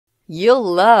You'll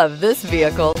love this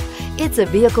vehicle. It's a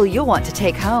vehicle you'll want to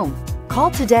take home.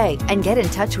 Call today and get in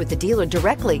touch with the dealer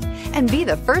directly and be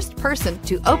the first person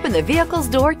to open the vehicle's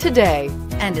door today,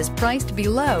 and is priced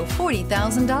below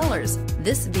 $40,000.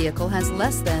 This vehicle has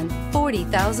less than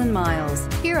 40,000 miles.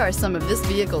 Here are some of this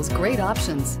vehicle's great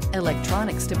options: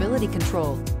 electronic stability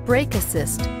control, brake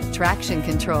assist, traction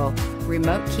control,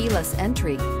 remote keyless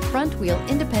entry, front wheel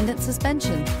independent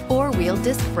suspension, four-wheel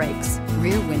disc brakes,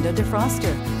 rear window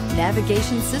defroster,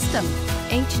 navigation system,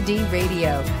 HD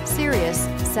radio, Sirius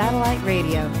satellite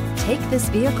radio. Take this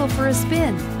vehicle for a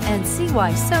spin and see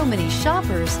why so many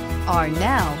shoppers are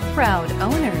now proud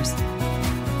owners.